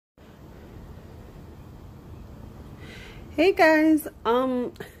Hey guys,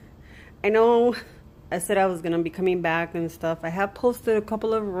 I know I said I was gonna be coming back and stuff. I have posted a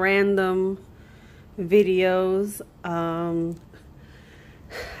couple of random videos. I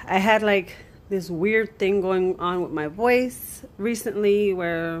had like this weird thing going on with my voice recently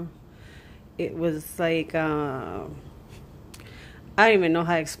where it was like, I don't even know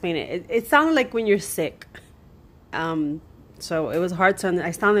how to explain it. It sounded like when you're sick. So it was hard to,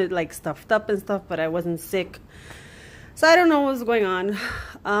 I sounded like stuffed up and stuff, but I wasn't sick. So I don't know what's going on.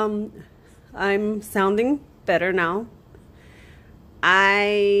 I'm sounding better now.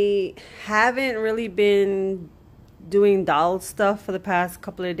 I haven't really been doing doll stuff for the past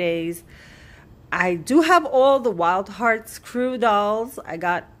couple of days. I do have all the Wild Hearts crew dolls. I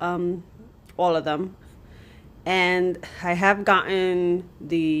got all of them. And I have gotten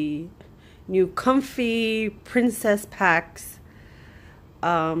the new Comfy Princess packs.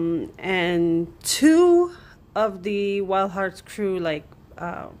 And two of the Wild Hearts crew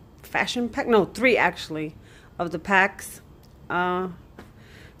fashion pack. No, three actually of the packs. So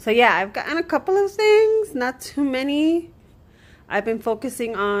yeah, I've gotten a couple of things, not too many. I've been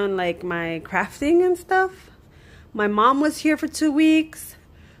focusing on like my crafting and stuff. My mom was here for 2 weeks,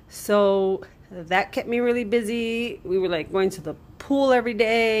 so that kept me really busy. We were like going to the pool every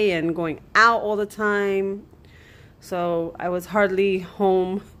day and going out all the time. So I was hardly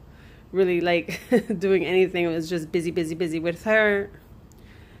home really like doing anything. It was just busy with her.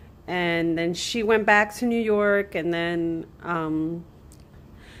 And then she went back to New York, and then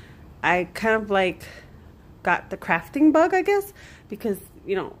I kind of like got the crafting bug, I guess, because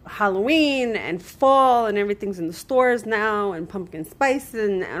you know, Halloween and fall and everything's in the stores now, and pumpkin spice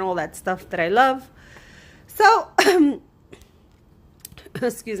and all that stuff that I love. So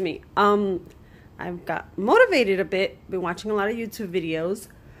excuse me, I've got motivated a bit, been watching a lot of YouTube videos,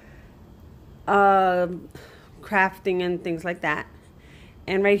 crafting and things like that.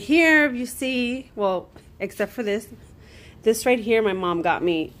 And right here you see, well, except for this right here, my mom got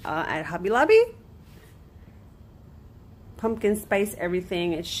me at Hobby Lobby. Pumpkin spice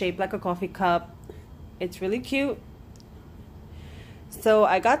everything. It's shaped like a coffee cup. It's really cute. So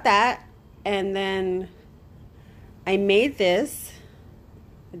I got that, and then I made this.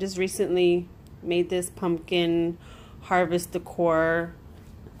 I just recently made this pumpkin harvest decor.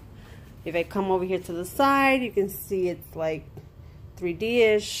 If I come over here to the side, you can see it's like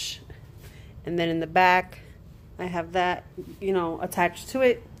 3D-ish. And then in the back, I have that, you know, attached to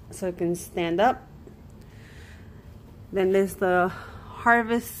it so it can stand up. Then there's the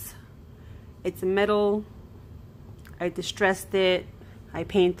harvest. It's metal. I distressed it. I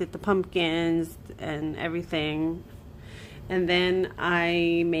painted the pumpkins and everything. And then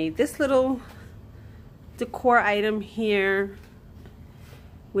I made this little decor item here,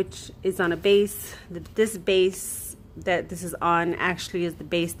 which is on a base. This base that this is on actually is the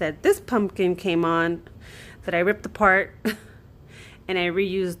base that this pumpkin came on, that I ripped apart and I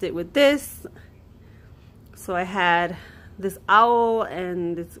reused it with this. So I had this owl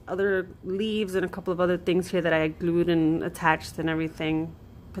and this other leaves and a couple of other things here that I glued and attached and everything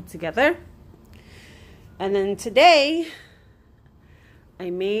put together. And then today I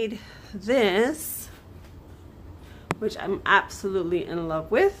made this, which I'm absolutely in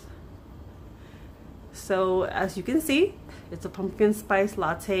love with. So as you can see, it's a pumpkin spice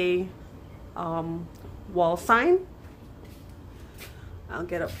latte wall sign. I'll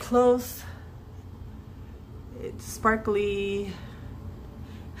get up close. It's sparkly,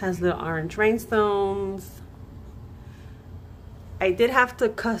 has little orange rhinestones. I did have to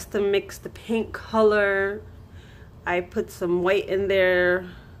custom mix the paint color. I put some white in there,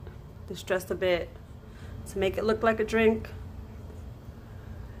 distressed a bit to make it look like a drink.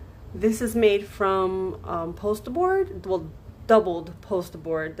 This is made from poster board, well, doubled poster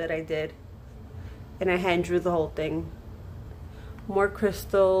board that I did, and I hand drew the whole thing. More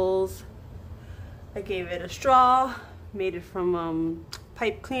crystals. I gave it a straw, made it from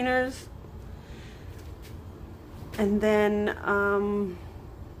pipe cleaners. And then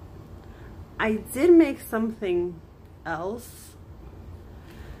I did make something else,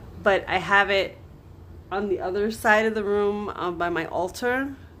 but I have it on the other side of the room by my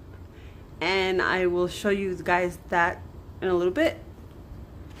altar, and I will show you guys that in a little bit.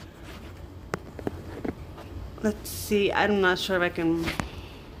 Let's see, I'm not sure if I can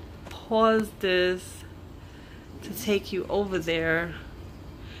pause this to take you over there,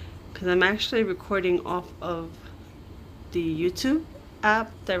 because I'm actually recording off of the YouTube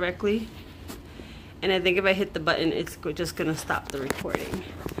app directly, and I think if I hit the button it's just gonna stop the recording.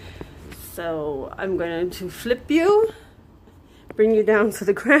 So I'm going to flip you, bring you down to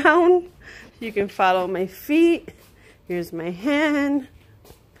the ground. You can follow my feet. Here's my hand.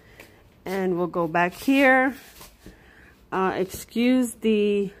 And we'll go back here. Excuse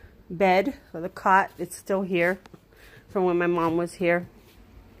the bed or the cot. It's still here from when my mom was here.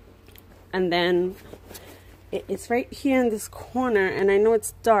 And then it's right here in this corner. And I know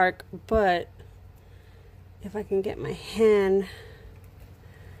it's dark, but if I can get my hand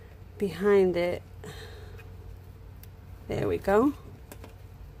behind it. There we go.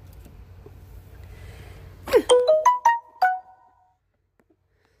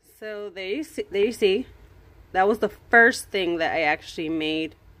 So there you see. That was the first thing that I actually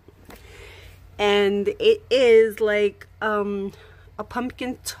made. And it is like a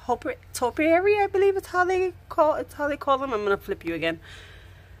pumpkin topiary, I believe it's how they call them. I'm gonna flip you again.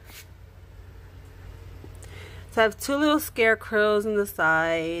 So I have two little scarecrows on the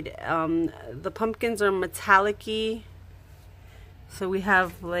side. The pumpkins are metallic-y. So we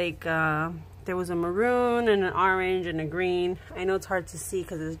have like there was a maroon and an orange and a green. I know it's hard to see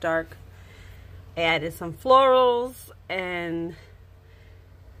because it's dark. I added some florals, and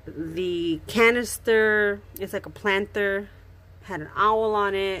the canister is like a planter, had an owl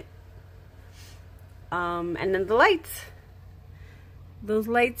on it, and then the lights. Those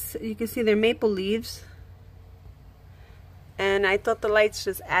lights, you can see they're maple leaves, and I thought the lights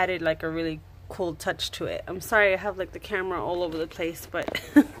just added like a really cool touch to it. I'm sorry I have like the camera all over the place, but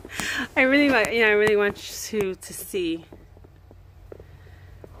I really want you to see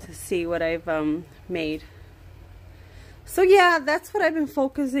what I've made. So yeah, that's what I've been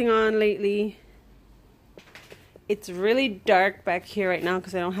focusing on lately. It's really dark back here right now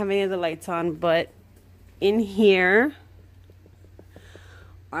because I don't have any of the lights on, but in here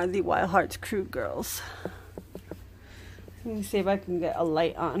are the Wild Hearts Crew girls. Let me see if I can get a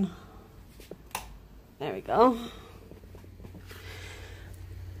light on. There we go.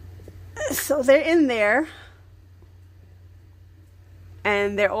 So they're in there.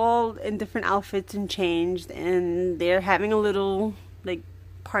 And they're all in different outfits and changed, and they're having a little like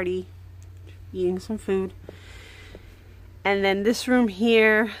party, eating some food. And then this room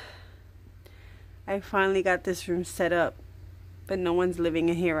here, I finally got this room set up, but no one's living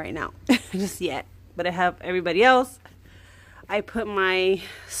in here right now just yet. But I have everybody else. I put my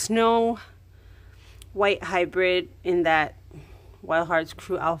Snow White hybrid in that Wild Hearts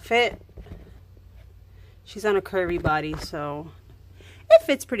Crew outfit. She's on a curvy body, so it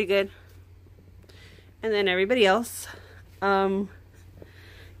fits pretty good. And then everybody else, y'all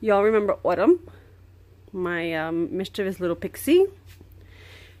remember Autumn, my mischievous little pixie?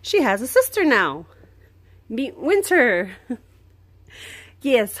 She has a sister now. Meet Winter.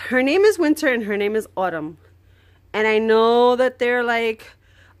 Yes, her name is Winter and her name is Autumn. And I know that they're like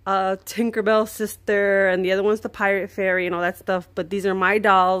Tinkerbell's sister and the other one's the Pirate Fairy and all that stuff, but these are my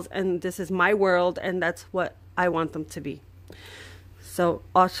dolls and this is my world, and that's what I want them to be. So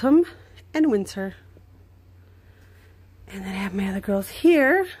Autumn and Winter. And then I have my other girls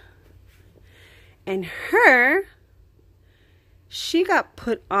here. And she got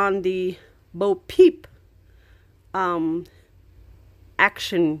put on the Bo Peep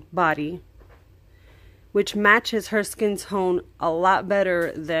action body, which matches her skin tone a lot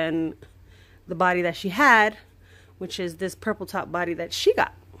better than the body that she had, which is this purple top body that she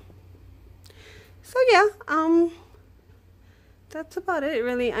got. So yeah, that's about it,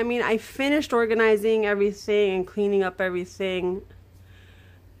 really. I mean, I finished organizing everything and cleaning up everything.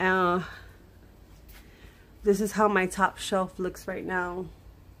 This is how my top shelf looks right now.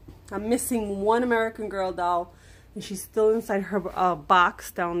 I'm missing one American Girl doll, and she's still inside her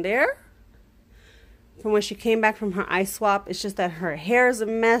box down there from when she came back from her eye swap. It's just that her hair is a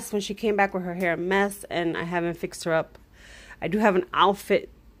mess when she came back with her hair a mess, and I haven't fixed her up. I do have an outfit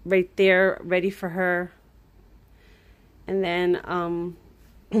right there ready for her. And then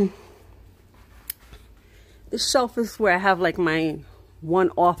this shelf is where I have like my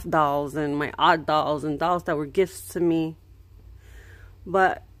one-off dolls and my odd dolls and dolls that were gifts to me.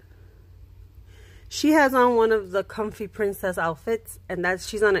 But she has on one of the comfy princess outfits, and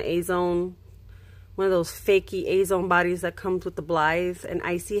she's on an A-Zone, one of those fakey A-Zone bodies that comes with the Blythe and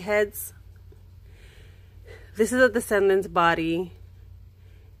Icy heads. This is a Descendants body,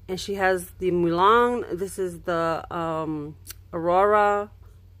 and she has the Mulan. This is the Aurora,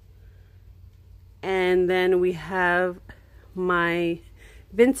 and then we have my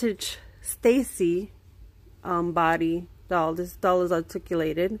vintage Stacy body doll. This doll is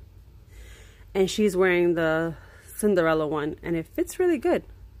articulated, and she's wearing the Cinderella one, and it fits really good.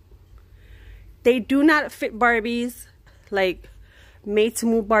 They do not fit Barbies, like made to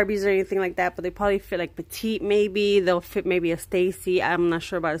move Barbies or anything like that, but they probably fit like petite maybe. They'll fit maybe a Stacy. I'm not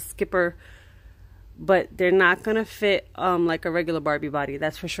sure about a Skipper but they're not gonna fit like a regular Barbie body,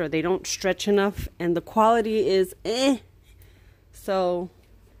 that's for sure. They don't stretch enough, and the quality is so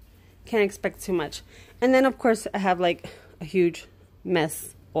can't expect too much. And then of course I have like a huge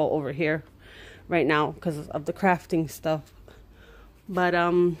mess all over here right now because of the crafting stuff. But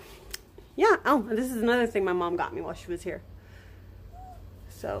yeah. Oh, and this is another thing my mom got me while she was here.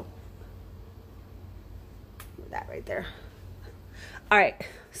 So that right there. All right,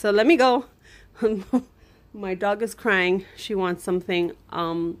 so let me go. My dog is crying. She wants something.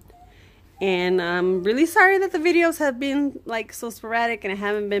 And I'm really sorry that the videos have been like so sporadic and I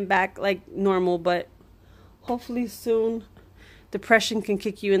haven't been back like normal, but hopefully soon. Depression can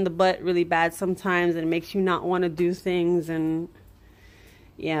kick you in the butt really bad sometimes, and it makes you not want to do things. And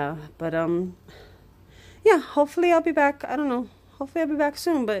yeah, but yeah, hopefully I'll be back. I don't know. Hopefully I'll be back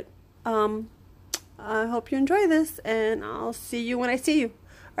soon, but I hope you enjoy this, and I'll see you when I see you.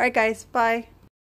 All right, guys, bye.